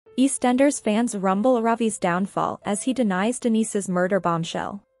EastEnders fans rumble Ravi's downfall as he denies Denise's murder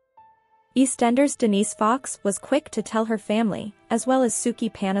bombshell. EastEnders Denise Fox was quick to tell her family, as well as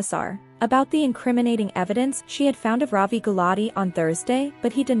Suki Panesar, about the incriminating evidence she had found of Ravi Gulati on Thursday,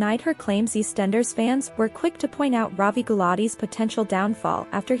 but he denied her claims. EastEnders fans were quick to point out Ravi Gulati's potential downfall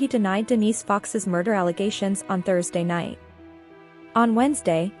after he denied Denise Fox's murder allegations on Thursday night. On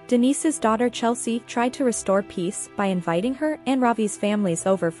Wednesday, Denise's daughter Chelsea tried to restore peace by inviting her and Ravi's families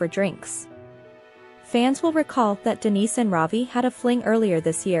over for drinks. Fans will recall that Denise and Ravi had a fling earlier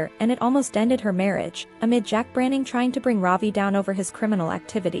this year and it almost ended her marriage, amid Jack Branning trying to bring Ravi down over his criminal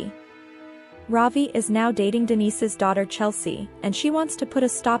activity. Ravi is now dating Denise's daughter Chelsea, and she wants to put a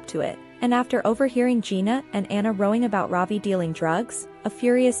stop to it, and after overhearing Gina and Anna rowing about Ravi dealing drugs, a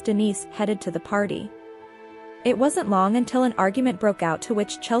furious Denise headed to the party. It wasn't long until an argument broke out to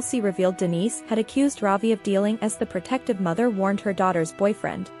which Chelsea revealed Denise had accused Ravi of dealing as the protective mother warned her daughter's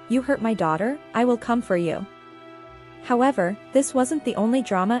boyfriend, "You hurt my daughter, I will come for you." However, this wasn't the only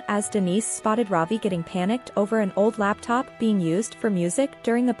drama as Denise spotted Ravi getting panicked over an old laptop being used for music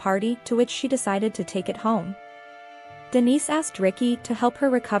during the party, to which she decided to take it home. Denise asked Ricky to help her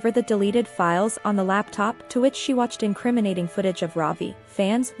recover the deleted files on the laptop, to which she watched incriminating footage of Ravi.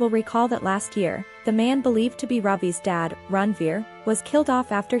 Fans will recall that last year, the man believed to be Ravi's dad, Ranveer, was killed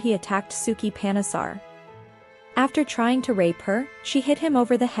off after he attacked Suki Panesar. After trying to rape her, she hit him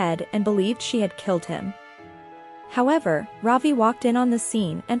over the head and believed she had killed him. However, Ravi walked in on the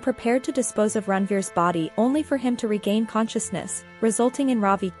scene and prepared to dispose of Ranveer's body only for him to regain consciousness, resulting in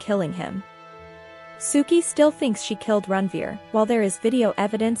Ravi killing him. Suki still thinks she killed Ranveer, while there is video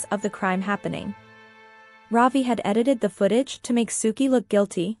evidence of the crime happening. Ravi had edited the footage to make Suki look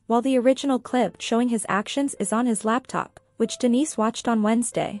guilty, while the original clip showing his actions is on his laptop, which Denise watched on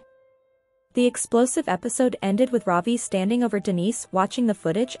Wednesday. The explosive episode ended with Ravi standing over Denise watching the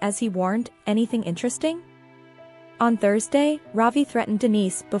footage as he warned, "Anything interesting?" On Thursday, Ravi threatened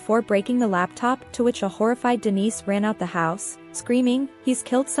Denise before breaking the laptop, to which a horrified Denise ran out the house, screaming, "He's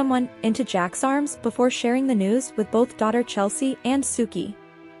killed someone," into Jack's arms before sharing the news with both daughter Chelsea and Suki.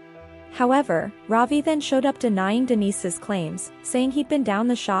 However, Ravi then showed up denying Denise's claims, saying he'd been down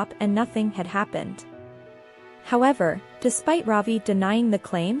the shop and nothing had happened. However, despite Ravi denying the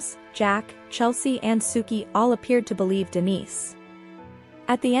claims, Jack, Chelsea and Suki all appeared to believe Denise.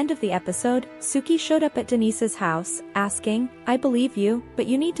 At the end of the episode, Suki showed up at Denise's house, asking, "I believe you, but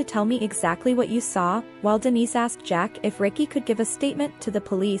you need to tell me exactly what you saw," while Denise asked Jack if Ricky could give a statement to the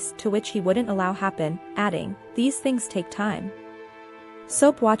police, to which he wouldn't allow happen, adding, "These things take time."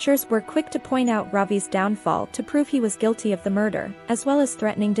 Soap watchers were quick to point out Ravi's downfall to prove he was guilty of the murder, as well as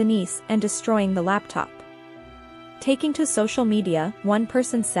threatening Denise and destroying the laptop. Taking to social media, one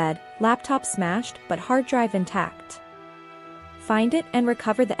person said, "Laptop smashed but hard drive intact. Find it and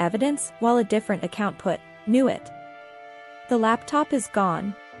recover the evidence," while a different account put, "Knew it. The laptop is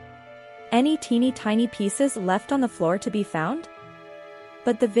gone. Any teeny tiny pieces left on the floor to be found?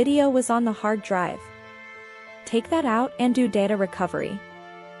 But the video was on the hard drive. Take that out and do data recovery.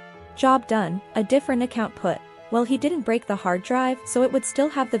 Job done," a different account put. "Well, he didn't break the hard drive, so it would still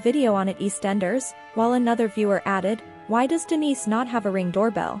have the video on it." EastEnders, while another viewer added, "Why does Denise not have a Ring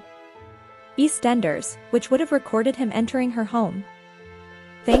doorbell?" EastEnders, which would have recorded him entering her home.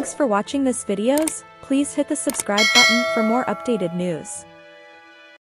 Thanks for watching this videos. Please hit the subscribe button for more updated news.